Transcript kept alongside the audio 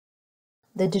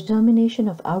The determination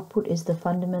of output is the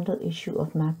fundamental issue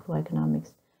of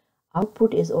macroeconomics.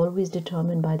 Output is always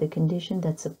determined by the condition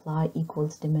that supply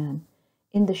equals demand.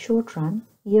 In the short run,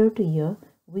 year to year,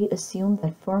 we assume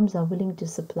that firms are willing to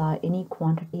supply any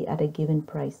quantity at a given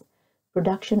price.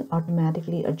 Production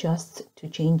automatically adjusts to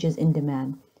changes in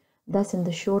demand. Thus, in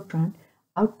the short run,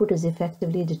 output is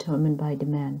effectively determined by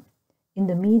demand. In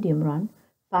the medium run,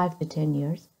 5 to 10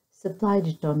 years, supply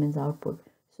determines output.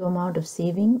 So amount of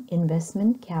saving,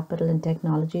 investment, capital, and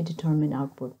technology determine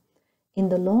output. In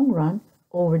the long run,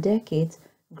 over decades,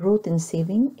 growth in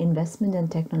saving, investment,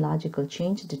 and technological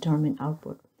change determine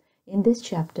output. In this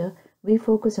chapter, we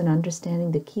focus on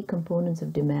understanding the key components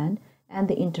of demand and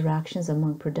the interactions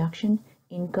among production,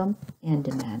 income, and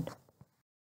demand.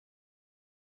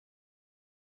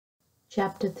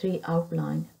 Chapter 3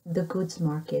 Outline, the Goods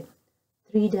Market.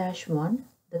 3-1,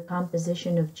 the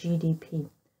composition of GDP.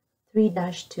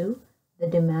 3-2, the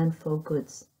demand for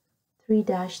goods.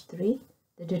 3-3,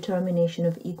 the determination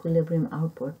of equilibrium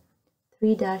output.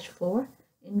 3-4,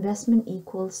 investment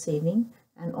equals saving,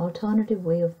 an alternative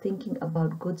way of thinking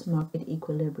about goods market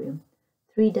equilibrium.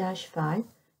 3-5,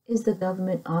 is the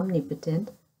government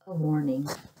omnipotent, a warning.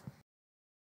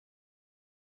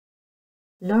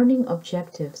 Learning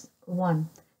objectives. 1.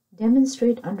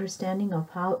 Demonstrate understanding of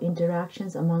how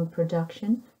interactions among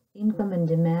production, income, and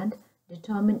demand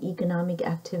determine economic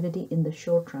activity in the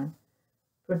short run.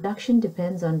 Production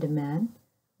depends on demand.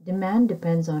 Demand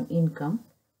depends on income.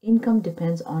 Income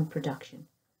depends on production.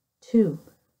 2.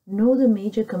 Know the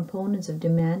major components of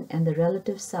demand and the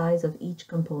relative size of each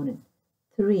component.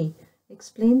 3.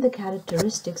 Explain the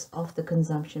characteristics of the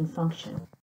consumption function.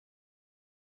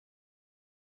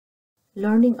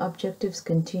 Learning objectives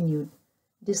continued.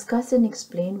 Discuss and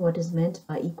explain what is meant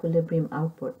by equilibrium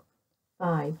output.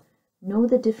 5. Know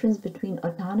the difference between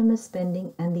autonomous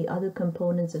spending and the other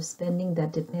components of spending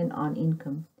that depend on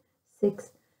income.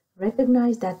 6.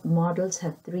 Recognize that models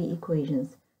have 3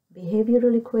 equations: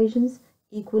 behavioral equations,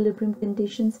 equilibrium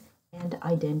conditions, and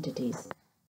identities.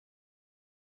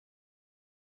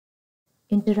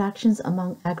 Interactions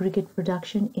among aggregate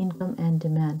production, income, and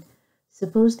demand.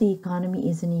 Suppose the economy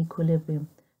is in equilibrium.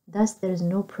 Thus, there is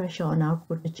no pressure on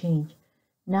output to change.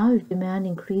 Now, if demand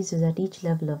increases at each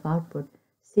level of output,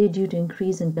 say due to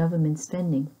increase in government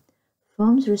spending,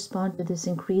 firms respond to this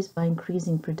increase by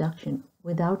increasing production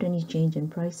without any change in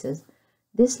prices.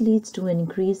 This leads to an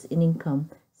increase in income,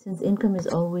 since income is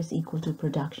always equal to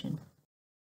production.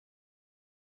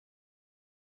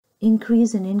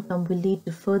 Increase in income will lead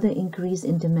to further increase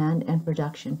in demand and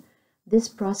production. This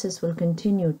process will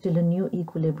continue till a new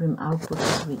equilibrium output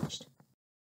is reached.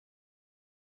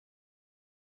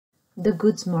 The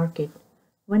goods market.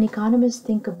 When economists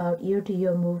think about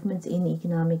year-to-year movements in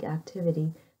economic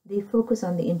activity, they focus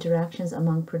on the interactions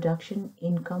among production,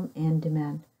 income, and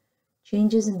demand.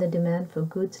 Changes in the demand for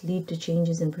goods lead to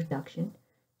changes in production.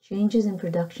 Changes in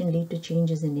production lead to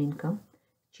changes in income.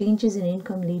 Changes in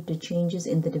income lead to changes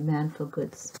in the demand for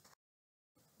goods.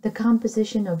 The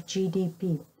composition of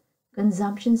GDP.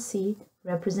 Consumption C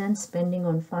represents spending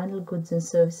on final goods and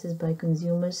services by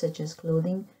consumers such as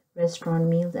clothing, restaurant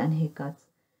meals, and haircuts.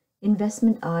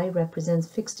 Investment I represents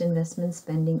fixed investment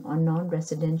spending on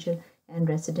non-residential and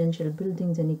residential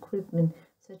buildings and equipment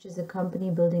such as a company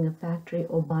building a factory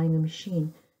or buying a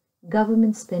machine.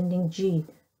 Government spending G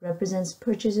represents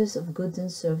purchases of goods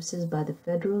and services by the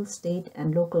federal, state,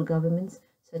 and local governments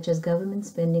such as government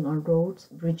spending on roads,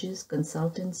 bridges,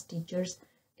 consultants, teachers,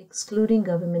 excluding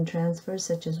government transfers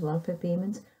such as welfare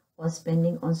payments or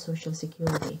spending on social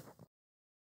security.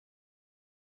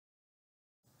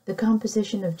 The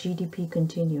composition of GDP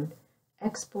continued.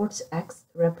 Exports X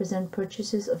represent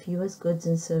purchases of U.S. goods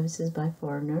and services by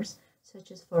foreigners,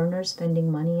 such as foreigners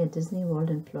spending money at Disney World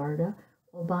in Florida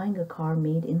or buying a car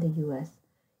made in the U.S.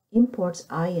 Imports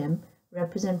IM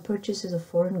represent purchases of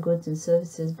foreign goods and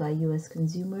services by U.S.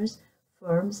 consumers,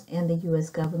 firms, and the U.S.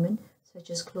 government, such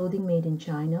as clothing made in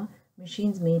China,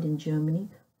 machines made in Germany,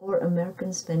 or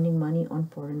Americans spending money on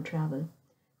foreign travel.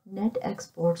 Net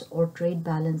exports or trade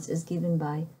balance is given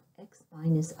by X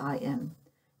minus IM.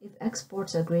 If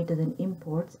exports are greater than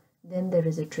imports, then there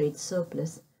is a trade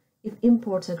surplus. If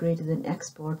imports are greater than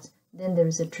exports, then there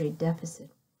is a trade deficit.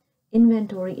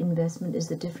 Inventory investment is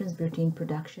the difference between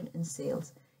production and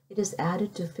sales. It is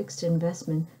added to fixed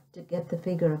investment to get the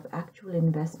figure of actual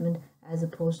investment as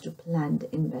opposed to planned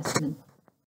investment.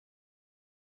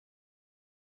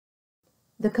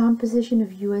 The composition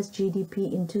of U.S.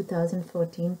 GDP in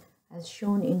 2014 as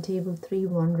shown in Table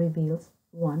 3.1 reveals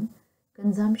 1.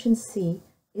 Consumption C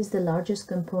is the largest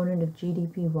component of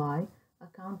GDP Y,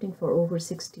 accounting for over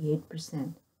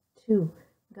 68%. 2.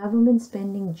 Government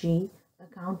spending G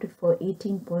accounted for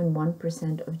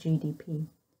 18.1% of GDP.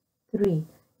 3.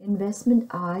 Investment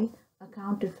I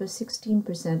accounted for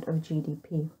 16% of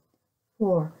GDP.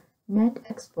 4. Net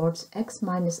exports X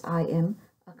minus IM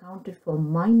accounted for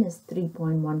minus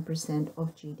 3.1%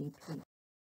 of GDP.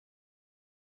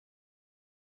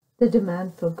 The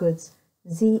demand for goods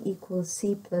Z equals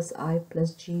C plus I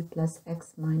plus G plus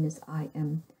X minus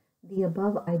IM. The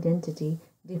above identity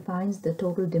defines the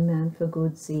total demand for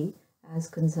goods Z as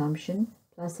consumption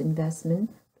plus investment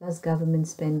plus government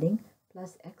spending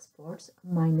plus exports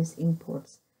minus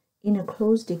imports. In a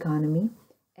closed economy,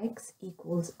 X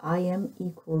equals IM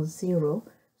equals 0,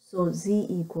 so Z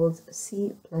equals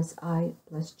C plus I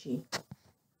plus G.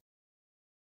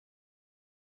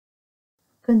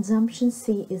 Consumption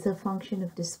C is a function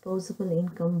of disposable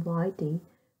income YD,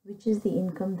 which is the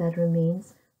income that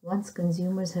remains once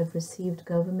consumers have received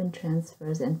government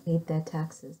transfers and paid their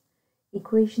taxes.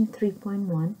 Equation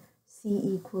 3.1, C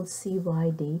equals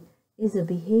CYD, is a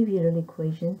behavioral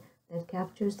equation that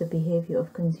captures the behavior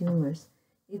of consumers.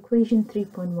 Equation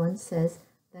 3.1 says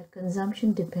that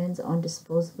consumption depends on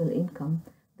disposable income.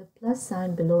 The plus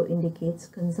sign below indicates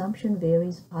consumption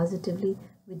varies positively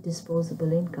with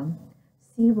disposable income.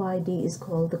 CYD is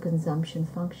called the consumption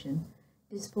function.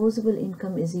 Disposable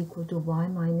income is equal to Y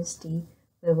minus T,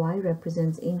 where Y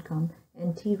represents income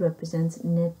and T represents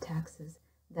net taxes,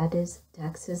 that is,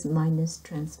 taxes minus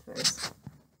transfers.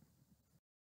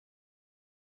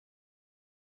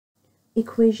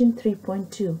 Equation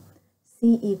 3.2,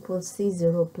 C equals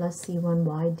C0 plus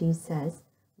C1YD says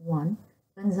 1.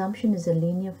 Consumption is a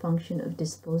linear function of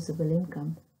disposable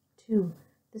income. 2.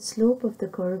 The slope of the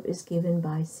curve is given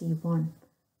by C1.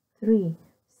 3.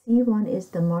 C1 is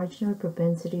the marginal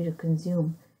propensity to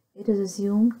consume. It is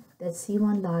assumed that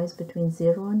C1 lies between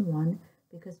 0 and 1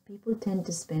 because people tend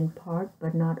to spend part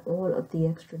but not all of the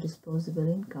extra disposable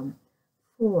income.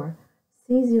 4.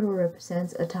 C0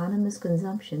 represents autonomous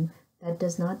consumption that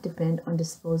does not depend on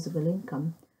disposable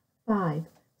income. 5.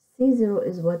 C0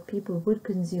 is what people would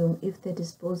consume if their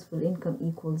disposable income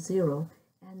equals 0.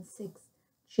 And 6.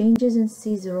 Changes in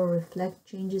C0 reflect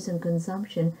changes in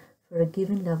consumption for a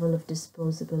given level of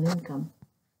disposable income.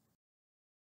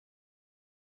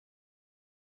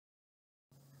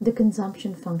 The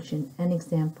consumption function, an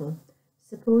example.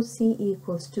 Suppose C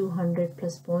equals 200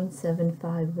 plus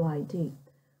 0.75 YD.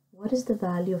 What is the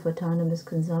value of autonomous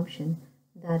consumption?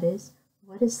 That is,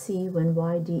 what is C when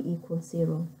YD equals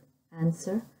 0?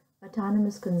 Answer,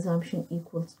 autonomous consumption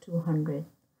equals 200.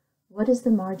 What is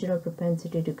the marginal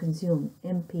propensity to consume?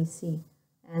 MPC.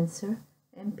 Answer,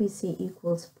 MPC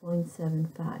equals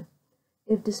 0.75.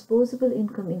 If disposable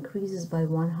income increases by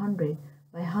 100,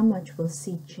 by how much will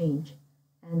C change?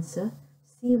 Answer,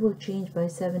 C will change by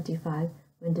 75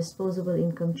 when disposable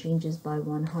income changes by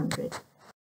 100.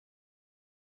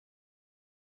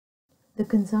 The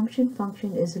consumption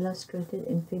function is illustrated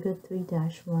in figure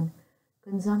 3-1.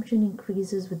 Consumption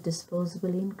increases with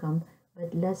disposable income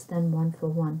but less than 1 for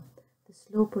 1. The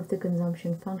slope of the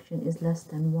consumption function is less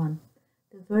than 1.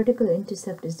 The vertical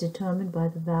intercept is determined by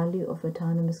the value of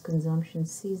autonomous consumption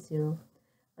C0.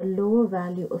 A lower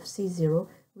value of C0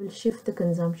 will shift the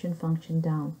consumption function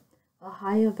down. A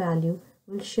higher value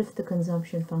will shift the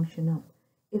consumption function up.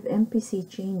 If MPC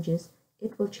changes,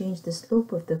 it will change the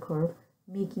slope of the curve,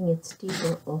 making it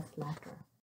steeper or flatter.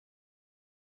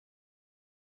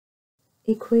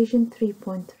 Equation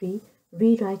 3.3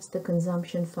 rewrites the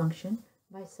consumption function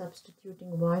by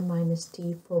substituting Y minus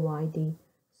T for YD.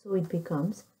 So it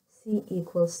becomes C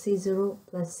equals C0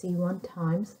 plus C1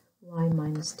 times Y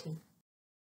minus T.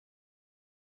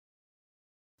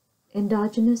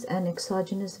 Endogenous and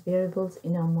exogenous variables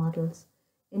in our models.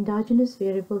 Endogenous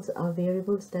variables are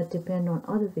variables that depend on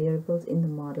other variables in the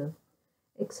model.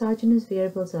 Exogenous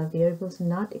variables are variables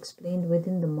not explained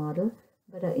within the model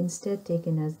but are instead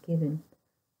taken as given.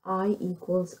 I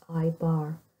equals I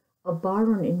bar. A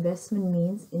bar on investment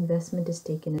means investment is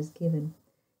taken as given.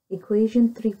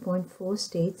 Equation 3.4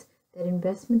 states that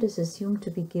investment is assumed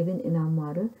to be given in our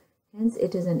model, hence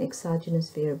it is an exogenous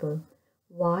variable.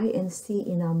 Y and C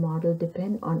in our model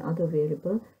depend on other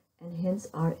variables and hence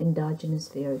are endogenous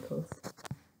variables.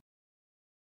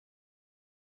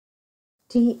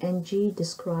 T and G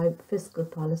describe fiscal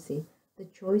policy, the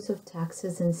choice of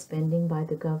taxes and spending by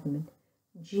the government.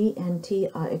 G and T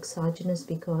are exogenous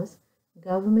because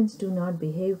governments do not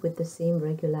behave with the same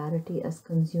regularity as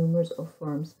consumers or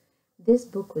firms. This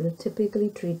book will typically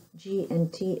treat G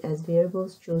and T as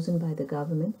variables chosen by the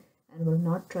government and will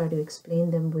not try to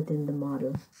explain them within the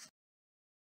model.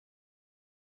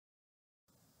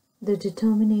 The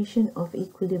determination of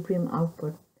equilibrium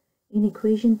output. In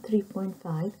equation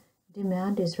 3.5,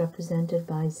 demand is represented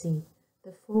by Z.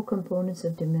 The four components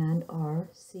of demand are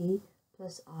C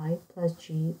plus I plus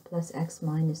G plus X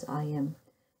minus IM.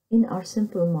 In our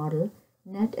simple model,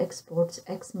 net exports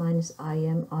X minus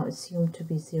IM are assumed to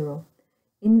be 0.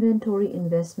 Inventory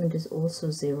investment is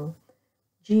also 0.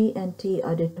 G and T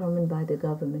are determined by the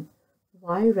government.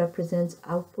 Y represents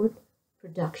output,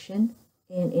 production,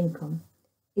 and income.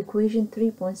 Equation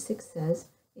 3.6 says,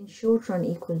 in short-run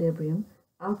equilibrium,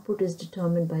 output is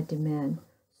determined by demand,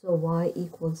 so Y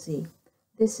equals Z.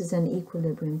 This is an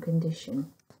equilibrium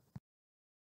condition.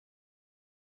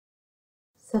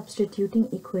 Substituting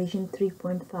equation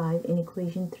 3.5 in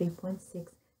equation 3.6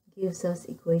 gives us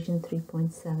equation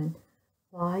 3.7.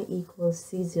 Y equals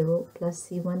C0 plus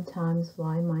C1 times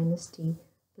Y minus T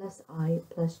plus I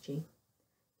plus G.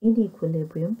 In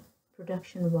equilibrium,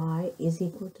 production Y is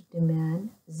equal to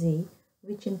demand Z,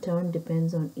 which in turn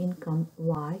depends on income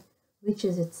Y, which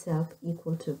is itself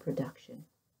equal to production.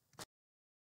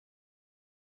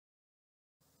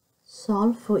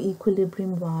 Solve for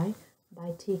equilibrium Y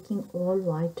by taking all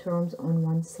Y terms on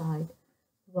one side.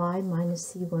 Y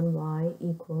minus C1Y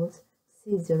equals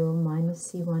C0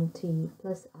 minus C1T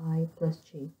plus I plus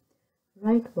G.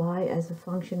 Write Y as a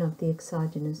function of the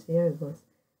exogenous variables.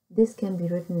 This can be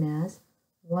written as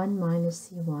 1 minus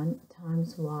C1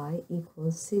 times Y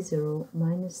equals C0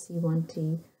 minus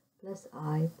C1T plus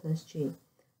I plus G.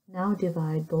 Now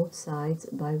divide both sides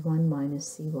by 1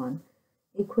 minus C1.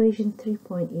 Equation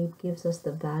 3.8 gives us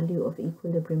the value of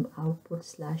equilibrium output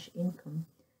 / income.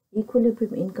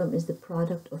 Equilibrium income is the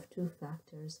product of two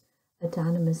factors,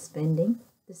 autonomous spending,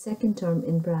 the second term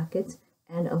in brackets,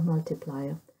 and a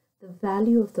multiplier. The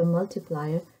value of the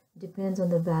multiplier depends on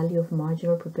the value of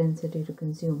marginal propensity to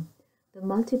consume. The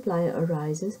multiplier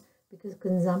arises because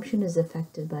consumption is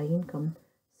affected by income.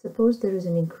 Suppose there is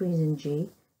an increase in G,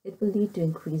 it will lead to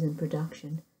increase in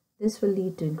production. This will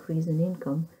lead to increase in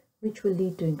income, which will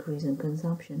lead to increase in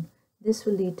consumption. This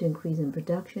will lead to increase in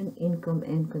production, income,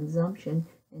 and consumption,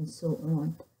 and so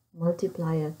on.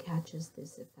 Multiplier catches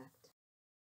this effect.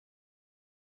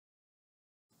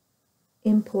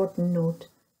 Important note,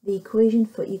 the equation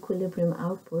for equilibrium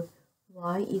output,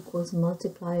 Y equals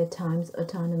multiplier times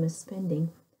autonomous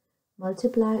spending.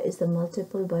 Multiplier is the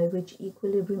multiple by which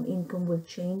equilibrium income will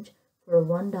change for a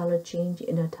 $1 change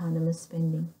in autonomous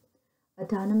spending.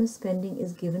 Autonomous spending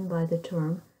is given by the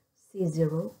term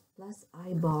C0 plus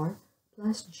I bar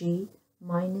plus G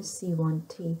minus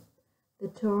C1T. The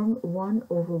term 1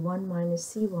 over 1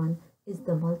 minus C1 is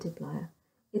the multiplier.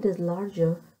 It is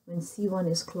larger when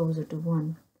C1 is closer to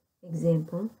 1.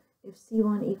 Example, if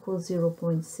C1 equals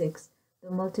 0.6, the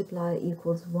multiplier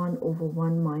equals 1 over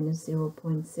 1 minus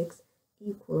 0.6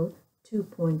 equal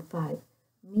 2.5,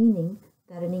 meaning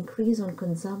that an increase on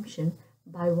consumption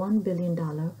by $1 billion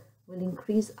will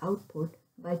increase output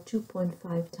by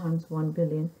 2.5 times 1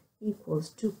 billion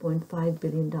equals $2.5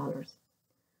 billion.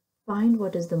 Find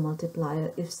what is the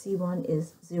multiplier if C1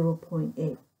 is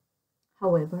 0.8.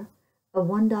 However, a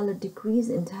 $1 decrease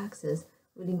in taxes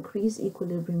will increase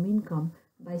equilibrium income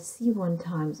by C1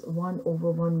 times 1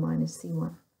 over 1 minus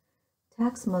C1.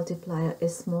 Tax multiplier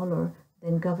is smaller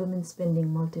than government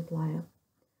spending multiplier.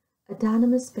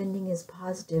 Autonomous spending is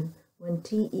positive when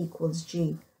T equals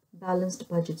G, balanced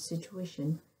budget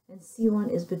situation, and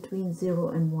C1 is between 0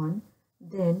 and 1,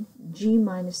 then G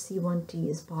minus C1T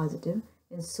is positive,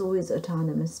 and so is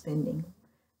autonomous spending.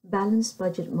 Balanced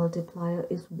budget multiplier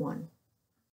is 1.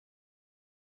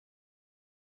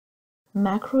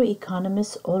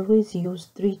 Macroeconomists always use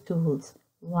three tools.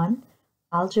 1.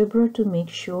 Algebra to make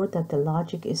sure that the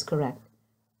logic is correct.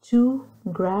 2.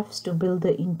 Graphs to build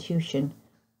the intuition.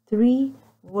 3.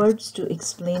 Words to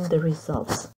explain the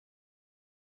results.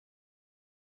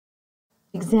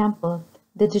 Example,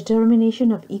 the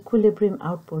determination of equilibrium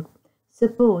output.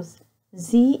 Suppose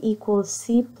Z equals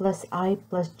C plus I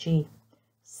plus G.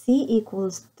 C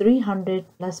equals 300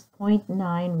 plus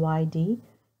 0.9 YD.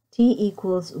 T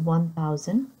equals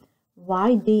 1000,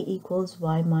 YD equals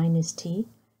Y minus T,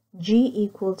 G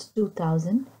equals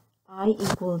 2000, I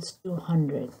equals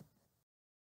 200.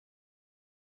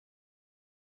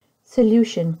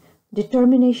 Solution,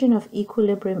 determination of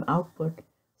equilibrium output.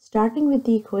 Starting with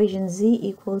the equation Z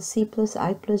equals C plus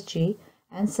I plus G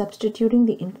and substituting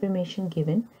the information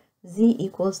given, Z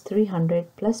equals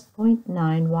 300 plus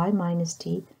 0.9 Y minus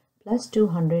T plus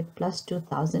 200 plus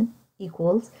 2000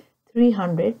 equals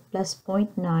 300 plus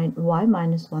 0.9 y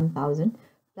minus 1000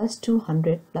 plus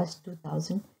 200 plus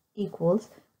 2000 equals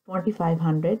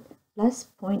 2500 plus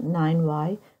 0.9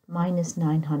 y minus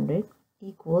 900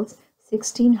 equals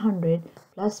 1600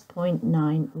 plus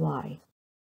 0.9 y.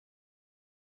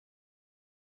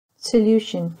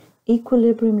 Solution: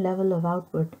 equilibrium level of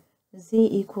output Z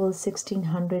equals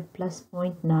 1600 plus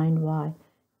 0.9 y.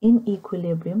 In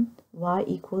equilibrium, y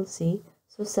equals z,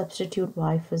 so substitute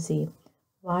y for z.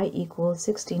 Y equals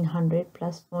 1600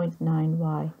 plus 0.9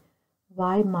 y.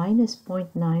 Y minus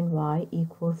 0.9 y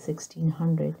equals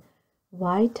 1600.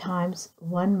 Y times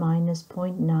 1 minus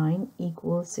 0.9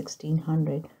 equals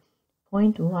 1600.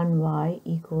 0.1 y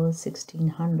equals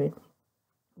 1600.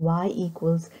 Y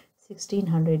equals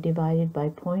 1600 divided by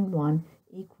 0.1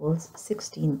 equals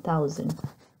 16,000.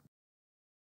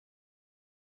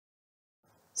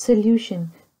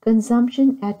 Solution: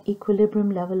 consumption at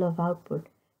equilibrium level of output.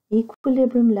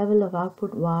 Equilibrium level of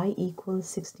output y equals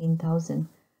 16,000.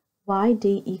 Yd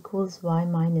equals y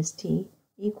minus t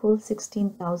equals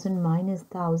 16,000 minus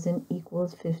 1,000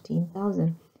 equals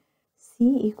 15,000. C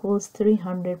equals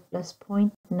 300 plus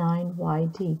 0.9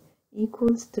 yd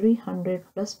equals 300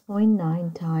 plus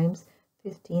 0.9 times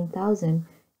 15,000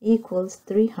 equals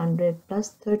 300 plus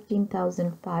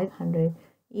 13,500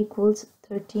 equals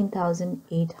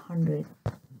 13,800.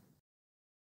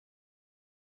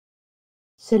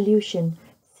 Solution: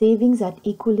 savings at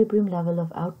equilibrium level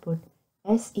of output.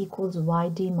 S equals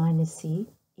yd minus c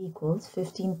equals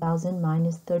 15,000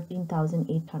 minus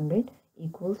 13,800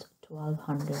 equals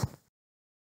 1,200.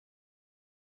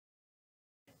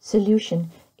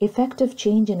 Solution: effective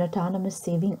change in autonomous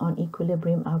saving on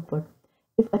equilibrium output.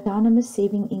 If autonomous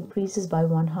saving increases by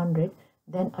 100,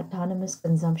 then autonomous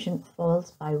consumption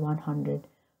falls by 100.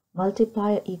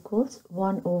 Multiplier equals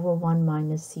 1 over 1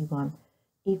 minus C1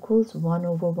 equals 1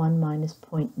 over 1 minus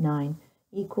 0.9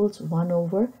 equals 1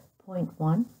 over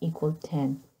 0.1 equals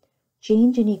 10.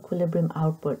 Change in equilibrium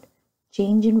output.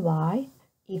 Change in y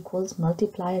equals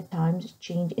multiplier times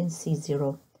change in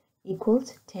C0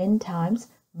 equals 10 times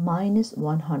minus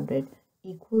 100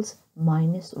 equals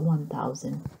minus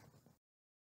 1,000.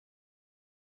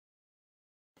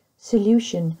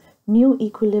 Solution: new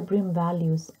equilibrium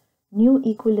values. New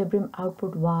equilibrium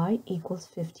output y equals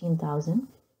 15,000.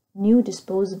 New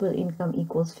disposable income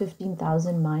equals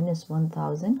 15,000 minus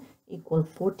 1,000 equals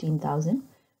 14,000.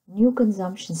 New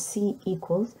consumption C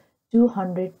equals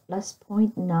 200 plus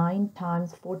 0.9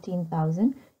 times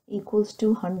 14,000 equals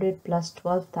 200 plus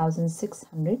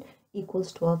 12,600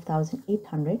 equals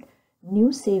 12,800.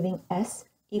 New saving S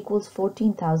equals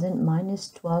 14,000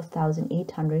 minus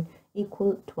 12,800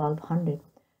 equal 1,200.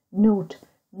 Note: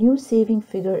 new saving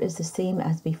figure is the same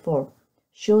as before.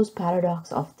 Shows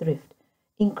paradox of thrift.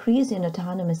 Increase in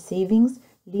autonomous savings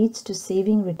leads to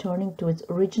saving returning to its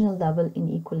original level in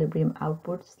equilibrium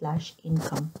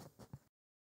output/income.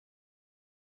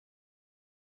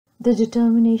 The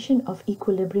determination of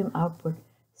equilibrium output.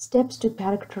 Steps to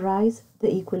characterize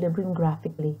the equilibrium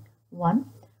graphically. 1.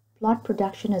 Plot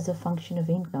production as a function of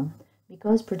income.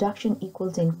 Because production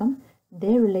equals income,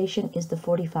 their relation is the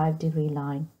 45-degree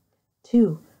line.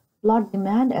 2. Plot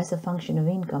demand as a function of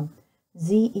income.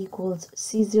 Z equals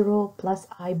C0 plus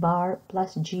I bar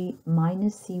plus G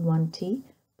minus C1T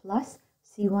plus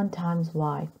C1 times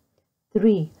Y.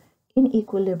 3. In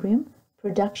equilibrium,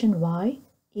 production Y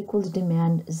equals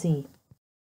demand Z.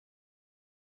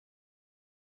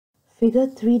 Figure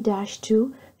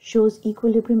 3-2 shows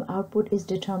equilibrium output is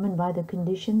determined by the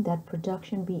condition that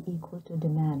production be equal to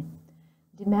demand.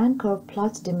 Demand curve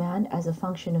plots demand as a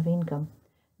function of income.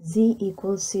 Z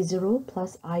equals C0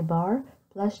 plus I bar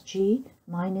plus G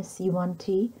minus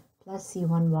C1T plus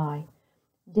C1Y.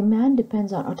 Demand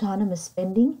depends on autonomous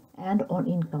spending and on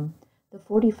income. The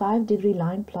 45-degree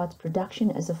line plots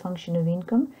production as a function of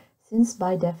income, since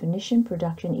by definition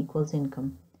production equals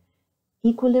income.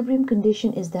 Equilibrium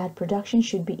condition is that production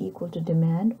should be equal to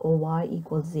demand, or Y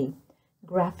equals Z.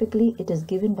 Graphically, it is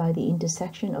given by the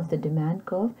intersection of the demand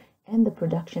curve and the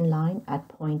production line at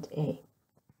point A.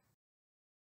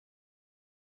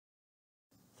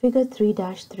 Figure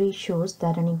 3-3 shows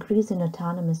that an increase in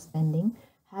autonomous spending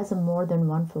has a more than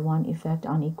one-for-one effect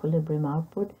on equilibrium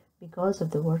output because of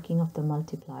the working of the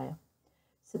multiplier.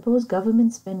 Suppose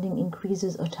government spending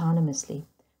increases autonomously.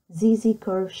 ZZ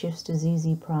curve shifts to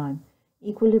ZZ prime.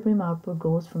 Equilibrium output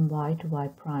goes from Y to Y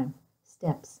prime.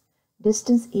 Steps.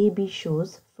 Distance AB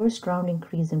shows first round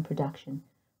increase in production.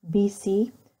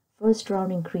 BC, first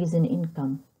round increase in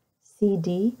income.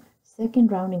 CD,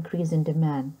 second round increase in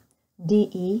demand.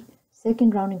 DE,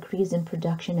 second round increase in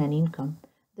production and income.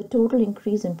 The total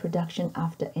increase in production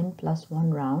after n plus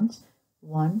 1 rounds,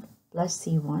 1 plus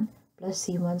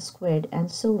C1 squared and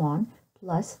so on,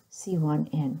 plus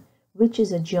C1n, which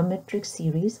is a geometric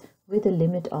series with a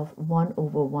limit of 1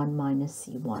 over 1 minus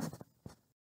C1.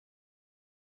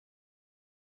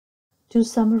 To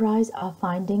summarize our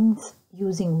findings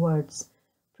using words,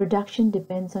 Production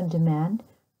depends on demand,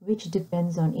 which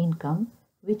depends on income,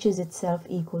 which is itself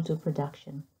equal to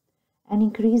production. An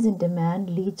increase in demand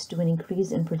leads to an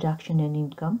increase in production and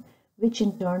income, which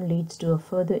in turn leads to a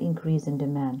further increase in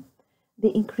demand. The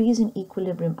increase in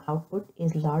equilibrium output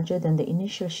is larger than the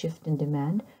initial shift in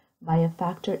demand by a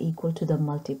factor equal to the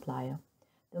multiplier.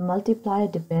 The multiplier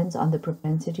depends on the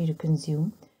propensity to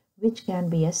consume, which can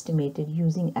be estimated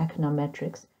using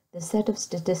econometrics, the set of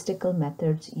statistical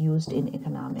methods used in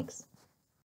economics.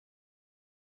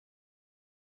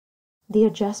 The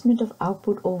adjustment of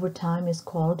output over time is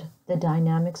called the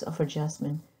dynamics of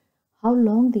adjustment. How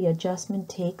long the adjustment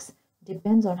takes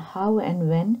depends on how and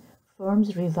when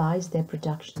firms revise their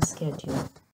production schedule.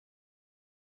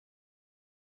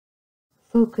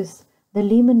 Focus: the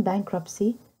Lehman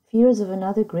bankruptcy, fears of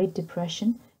another Great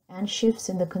Depression, and shifts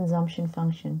in the consumption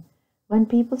function. When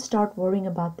people start worrying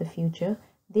about the future,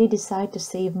 they decide to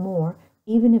save more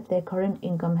even if their current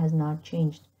income has not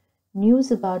changed.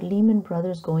 News about Lehman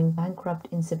Brothers going bankrupt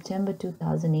in September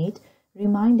 2008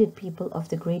 reminded people of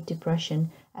the Great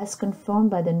Depression as confirmed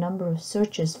by the number of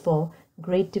searches for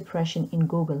Great Depression in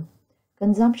Google.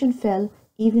 Consumption fell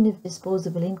even if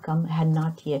disposable income had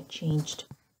not yet changed.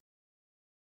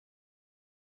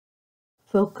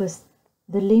 Focus: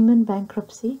 the Lehman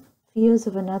bankruptcy, fears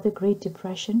of another Great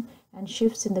Depression, and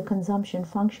shifts in the consumption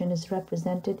function is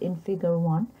represented in Figure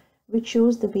 1, which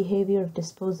shows the behavior of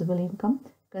disposable income,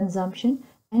 consumption,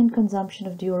 and consumption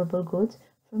of durable goods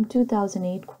from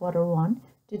 2008 quarter 1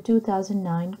 to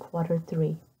 2009 quarter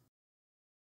 3.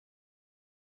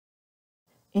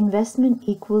 Investment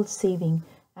equals saving,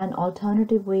 an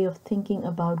alternative way of thinking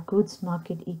about goods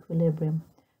market equilibrium.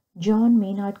 John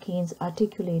Maynard Keynes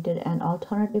articulated an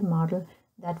alternative model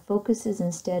that focuses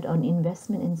instead on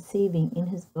investment and saving in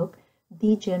his book,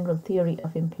 The General Theory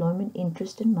of Employment,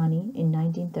 Interest and Money in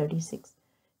 1936.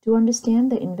 To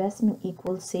understand the investment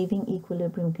equals saving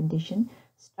equilibrium condition,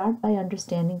 start by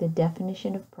understanding the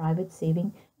definition of private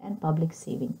saving and public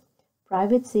saving.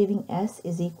 Private saving S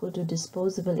is equal to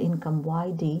disposable income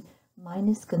YD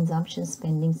minus consumption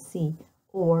spending C,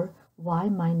 or Y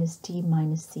minus T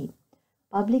minus C.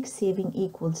 Public saving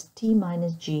equals T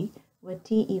minus G, where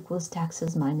T equals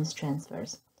taxes minus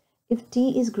transfers. If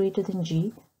T is greater than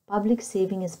G, public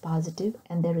saving is positive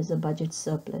and there is a budget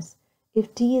surplus.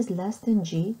 If T is less than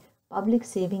G, public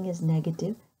saving is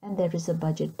negative and there is a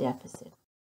budget deficit.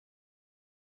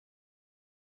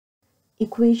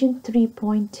 Equation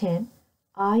 3.10,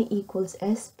 I equals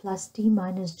S plus T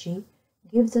minus G,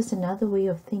 gives us another way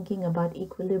of thinking about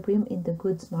equilibrium in the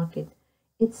goods market.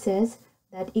 It says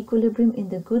that equilibrium in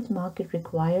the goods market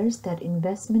requires that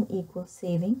investment equals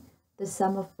saving, the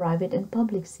sum of private and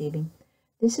public saving.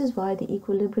 This is why the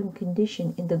equilibrium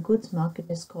condition in the goods market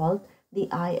is called the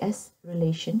IS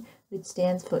relation, which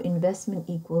stands for investment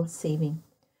equals saving.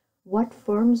 What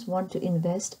firms want to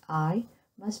invest, I,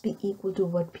 must be equal to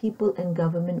what people and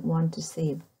government want to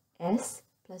save, S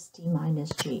plus T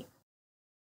minus G.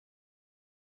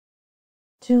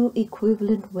 Two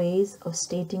equivalent ways of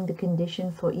stating the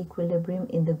condition for equilibrium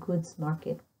in the goods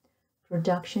market.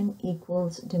 Production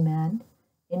equals demand,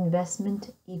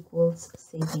 investment equals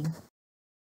saving.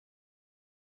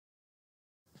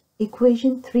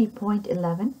 Equation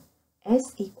 3.11,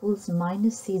 S equals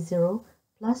minus C0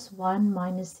 plus 1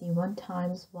 minus C1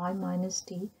 times Y minus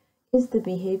T is the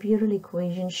behavioral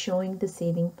equation showing the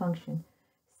saving function.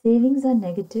 Savings are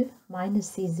negative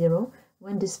minus C0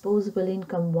 when disposable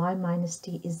income Y minus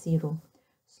T is 0.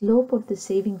 Slope of the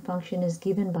saving function is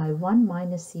given by 1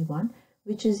 minus C1,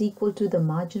 which is equal to the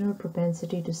marginal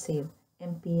propensity to save,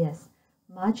 MPS.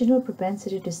 Marginal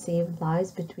propensity to save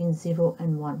lies between 0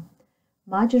 and 1.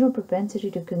 Marginal propensity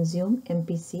to consume,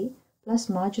 MPC, plus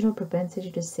marginal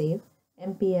propensity to save,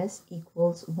 MPS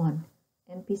equals 1.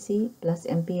 MPC plus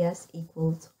MPS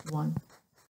equals 1.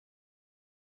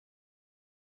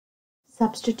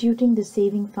 Substituting the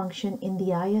saving function in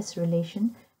the IS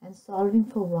relation and solving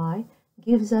for Y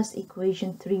gives us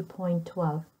equation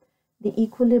 3.12. The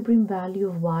equilibrium value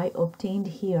of Y obtained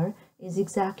here is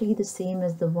exactly the same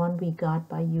as the one we got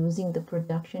by using the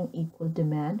production equal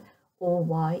demand or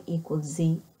Y equals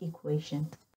Z equation.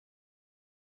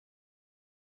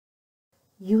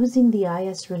 Using the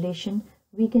IS relation,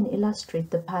 we can illustrate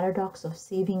the paradox of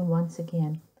saving once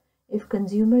again. If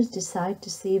consumers decide to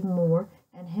save more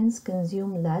and hence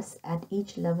consume less at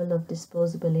each level of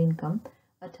disposable income,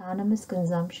 autonomous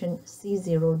consumption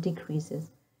C0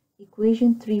 decreases.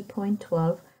 Equation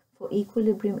 3.12 for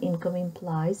equilibrium income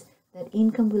implies that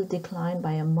income will decline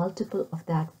by a multiple of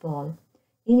that fall.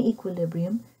 In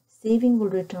equilibrium, saving will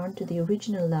return to the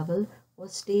original level or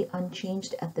stay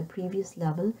unchanged at the previous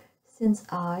level Since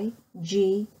I,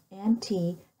 G, and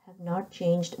T have not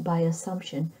changed by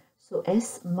assumption, so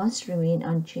S must remain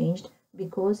unchanged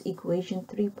because equation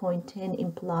 3.10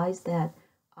 implies that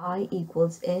I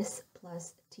equals S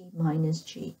plus T minus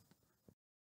G.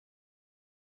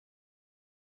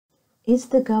 Is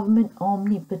the government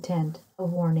omnipotent? A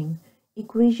warning.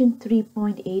 Equation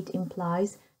 3.8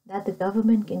 implies that the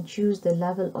government can choose the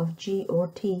level of G or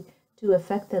T to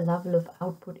affect the level of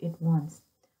output it wants.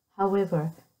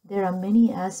 However, there are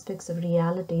many aspects of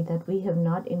reality that we have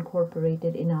not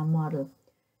incorporated in our model.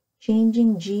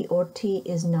 Changing G or T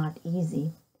is not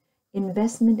easy.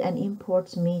 Investment and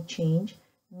imports may change,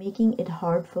 making it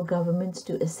hard for governments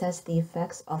to assess the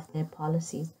effects of their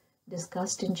policies,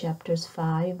 discussed in chapters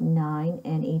 5, 9,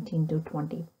 and 18 to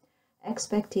 20.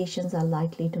 Expectations are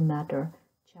likely to matter,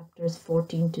 chapters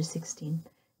 14 to 16.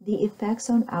 The effects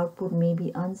on output may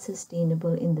be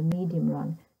unsustainable in the medium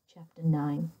run, chapter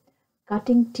 9.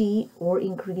 Cutting T or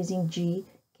increasing G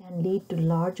can lead to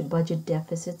large budget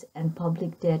deficits and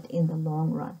public debt in the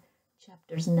long run,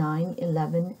 chapters 9,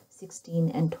 11, 16,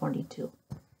 and 22.